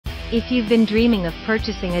If you've been dreaming of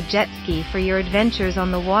purchasing a jet ski for your adventures on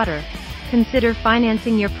the water, consider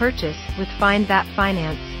financing your purchase with Find That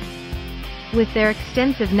Finance. With their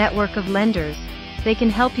extensive network of lenders, they can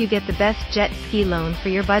help you get the best jet ski loan for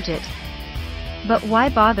your budget. But why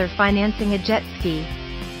bother financing a jet ski?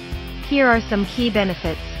 Here are some key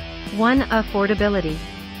benefits. 1. Affordability.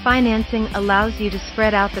 Financing allows you to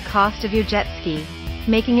spread out the cost of your jet ski,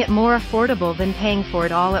 making it more affordable than paying for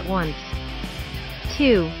it all at once.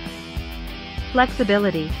 2.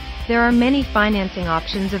 Flexibility. There are many financing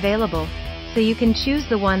options available, so you can choose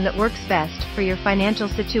the one that works best for your financial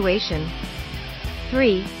situation.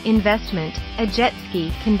 3. Investment. A jet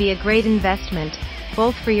ski can be a great investment,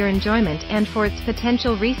 both for your enjoyment and for its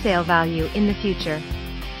potential resale value in the future.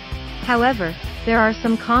 However, there are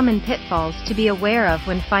some common pitfalls to be aware of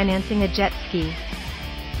when financing a jet ski.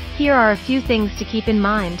 Here are a few things to keep in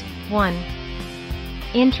mind. 1.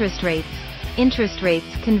 Interest rates. Interest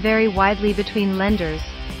rates can vary widely between lenders,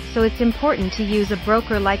 so it's important to use a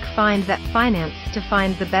broker like Find That Finance to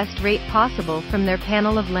find the best rate possible from their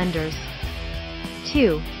panel of lenders.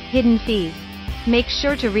 2. Hidden fees. Make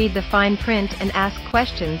sure to read the fine print and ask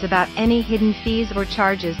questions about any hidden fees or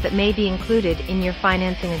charges that may be included in your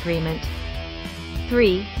financing agreement.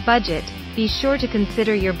 3. Budget. Be sure to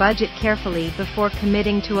consider your budget carefully before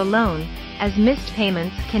committing to a loan, as missed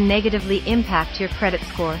payments can negatively impact your credit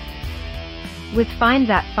score. With Find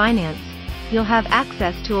That Finance, you'll have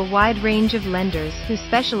access to a wide range of lenders who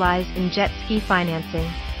specialize in jet ski financing.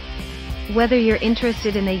 Whether you're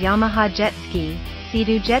interested in a Yamaha jet ski,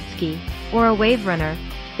 Sea-Doo jet ski, or a wave runner,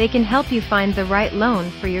 they can help you find the right loan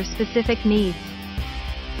for your specific needs.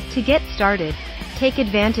 To get started, take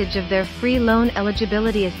advantage of their free loan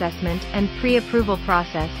eligibility assessment and pre-approval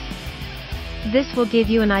process. This will give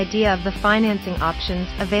you an idea of the financing options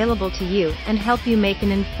available to you and help you make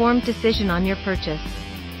an informed decision on your purchase.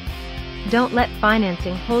 Don't let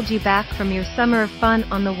financing hold you back from your summer of fun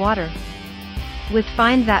on the water. With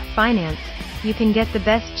Find That Finance, you can get the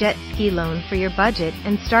best jet ski loan for your budget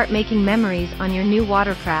and start making memories on your new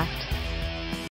watercraft.